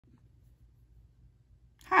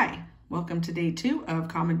Welcome to day 2 of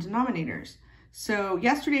common denominators. So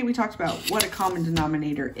yesterday we talked about what a common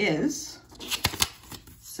denominator is.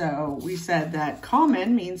 So we said that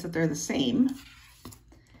common means that they're the same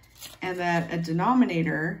and that a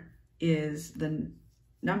denominator is the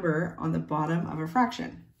number on the bottom of a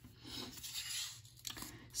fraction.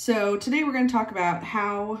 So today we're going to talk about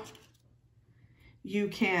how you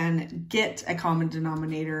can get a common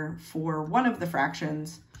denominator for one of the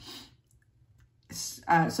fractions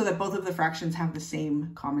so that both of the fractions have the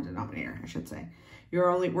same common denominator, I should say. We're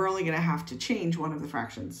only going to have to change one of the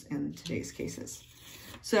fractions in today's cases.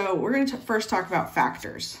 So we're going to first talk about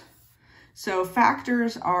factors. So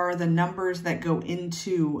factors are the numbers that go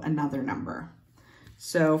into another number.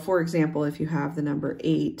 So for example, if you have the number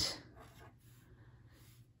 8,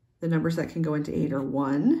 the numbers that can go into 8 are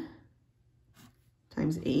 1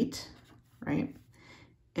 times 8, right?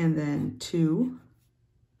 And then 2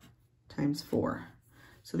 times 4.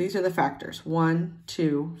 So these are the factors, 1,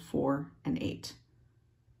 2, 4, and 8.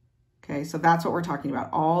 Okay, so that's what we're talking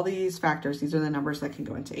about. All these factors, these are the numbers that can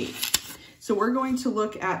go into 8. So we're going to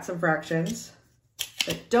look at some fractions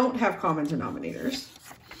that don't have common denominators,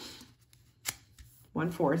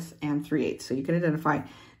 1/4 and 3/8. So you can identify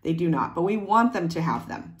they do not, but we want them to have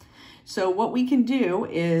them. So what we can do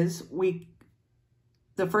is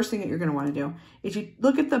the first thing that you're going to want to do is you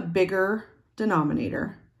look at the bigger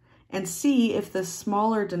denominator and see if the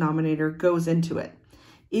smaller denominator goes into it.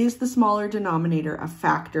 Is the smaller denominator a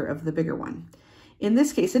factor of the bigger one? In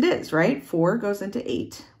this case, it is, right? 4 goes into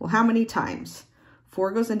 8. Well, how many times?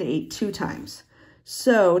 4 goes into 8 2 times.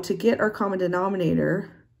 So to get our common denominator,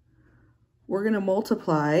 we're going to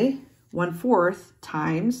multiply 1/4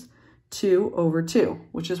 times 2 over 2,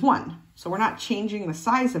 which is 1. So we're not changing the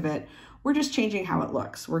size of it. We're just changing how it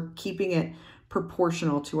looks. We're keeping it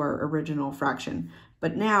proportional to our original fraction.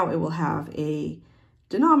 But now it will have a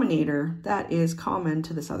denominator that is common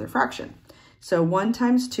to this other fraction. So 1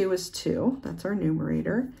 times 2 is 2. That's our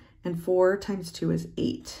numerator. And 4 times 2 is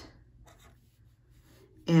 8.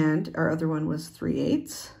 And our other one was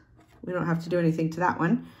 3/8. We don't have to do anything to that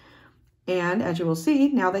one. And as you will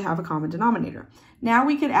see, now they have a common denominator. Now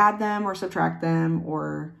we could add them or subtract them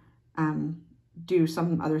or do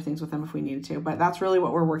some other things with them if we needed to. But that's really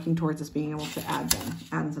what we're working towards, is being able to add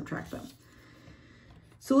and subtract them.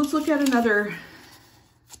 So let's look at another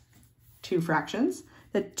 2 fractions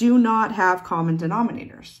that do not have common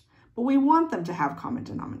denominators, but we want them to have common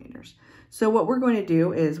denominators. So what we're going to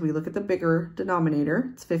do is we look at the bigger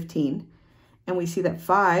denominator, it's 15, and we see that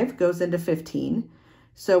 5 goes into 15.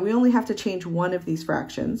 So we only have to change one of these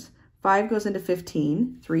fractions. 5 goes into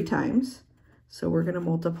 15 3 times. So we're going to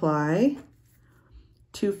multiply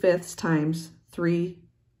 2/5 times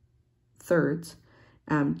 3/3.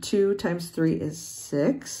 2 times 3 is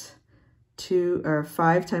 6.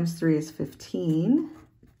 5 times 3 is 15.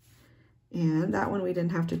 And that one we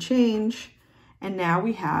didn't have to change. And now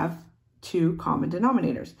we have 2 common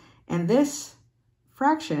denominators. And this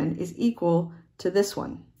fraction is equal to this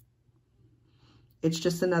one. It's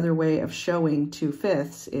just another way of showing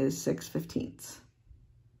 2/5 is 6/15.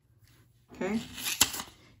 Okay.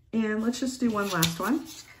 And let's just do one last one.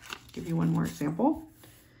 Give you one more example.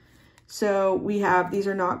 So we have, these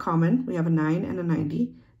are not common. We have a 9 and a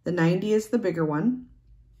 90. The 90 is the bigger one.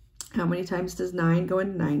 How many times does 9 go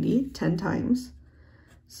into 90? 10 times.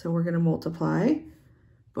 So we're going to multiply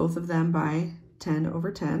both of them by 10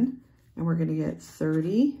 over 10. And we're going to get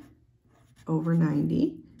 30 over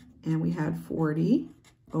 90. And we had 40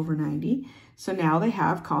 over 90. So now they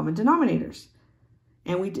have common denominators.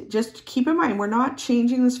 And we just keep in mind, we're not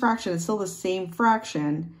changing this fraction. It's still the same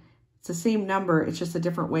fraction. It's the same number. It's just a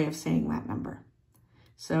different way of saying that number.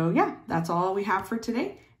 So yeah, that's all we have for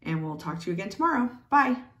today. And we'll talk to you again tomorrow.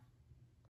 Bye.